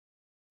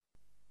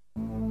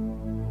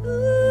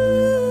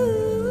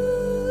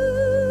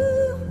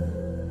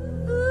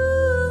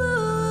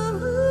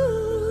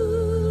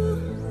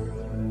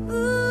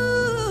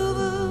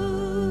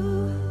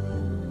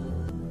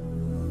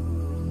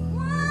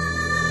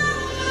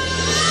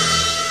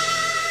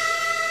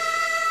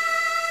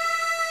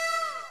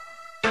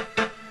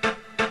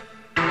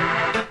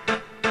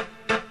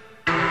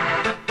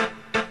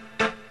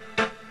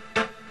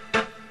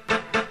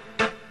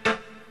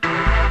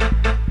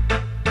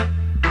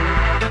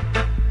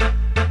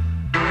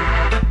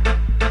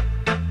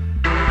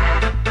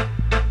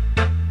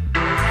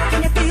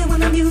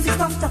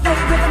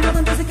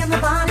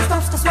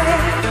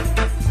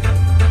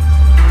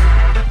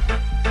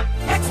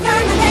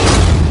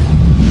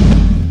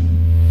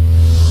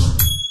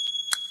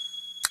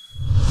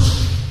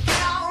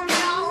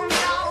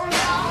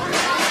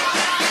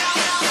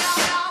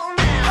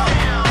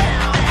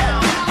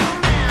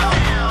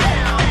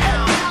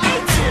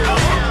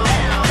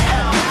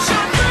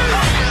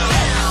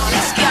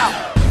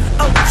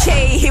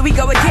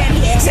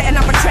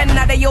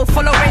you'll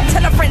follow rent.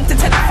 Tell a friend to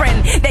tell a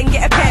friend, then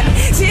get a pen.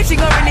 See if she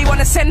gon' really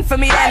wanna send for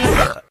me then.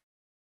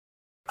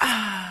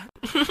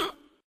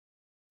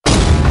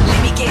 Let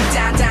me get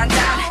down, down,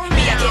 down.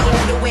 Me, I get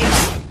all the way.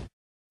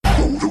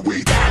 All the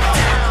way down,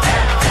 down,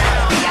 down,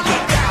 down. Me, I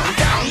get down,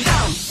 down,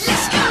 down.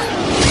 Let's go.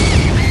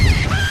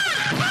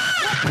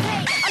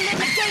 I'm in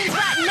the games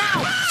right now.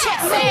 Check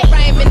me.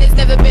 Rhyming has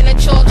never been a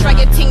chore. Try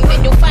your ting,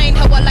 then you'll find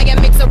how I like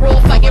a mix of raw.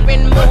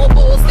 Firing more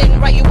balls,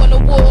 then write you on a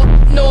wall.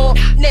 No,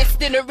 Ness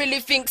didn't really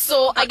think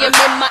so. I am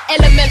in my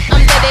element,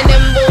 I'm dead in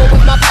them more.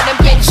 With my pad and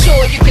pen,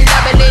 sure you can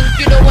dabble in.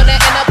 You don't wanna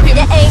end up in.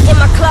 You ain't in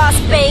my class,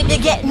 babe, you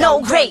get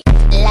no grade.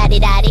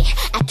 Laddie-daddy,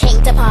 I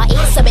came to party,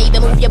 so baby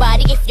move your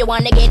body if you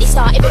wanna get it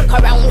started. Look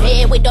around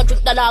here, we don't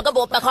drink the lager,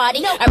 but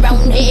Bacardi.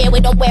 Around here, we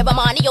don't wear a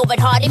money over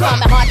hardy. For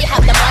my hardy,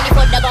 have the money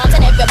for the guns,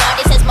 and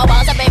everybody says my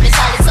bars are very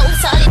solid. So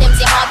solid, them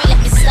say Harvey, let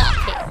me stop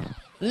it.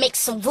 Make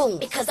some room,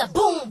 because I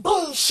boom,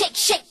 boom, shake,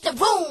 shake the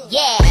room.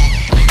 Yeah,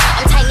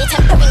 I'm tiny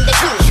tempering the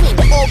tune.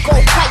 They all go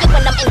quiet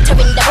when I'm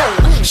entering the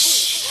room.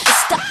 Shh, I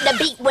stop the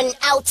beat when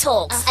out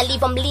talks. I leave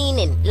them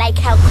leaning, like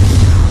how.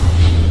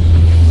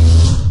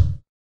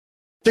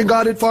 She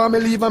got it for me,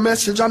 leave a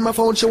message on my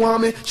phone, she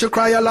want me. She'll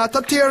cry a lot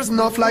of tears,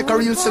 enough like a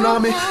real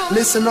tsunami.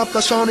 Listen up,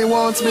 the Shawnee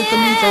wants me to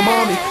meet her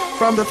mommy.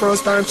 From the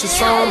first time she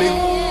saw me.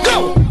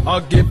 Go!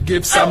 I give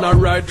gifts and I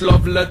write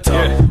love letter.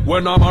 Yeah.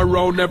 When I'm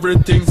around,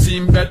 everything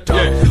seem better.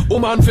 Yeah.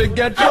 Woman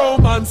forget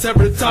romance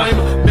every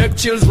time. Make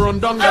chills run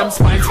down them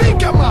spines. Speak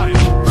your mind.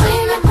 You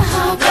remember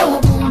how I go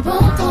boom,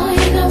 boom, boom.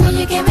 You know when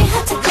you get me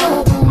hot to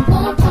go boom,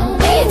 boom, boom.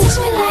 You touch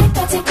me like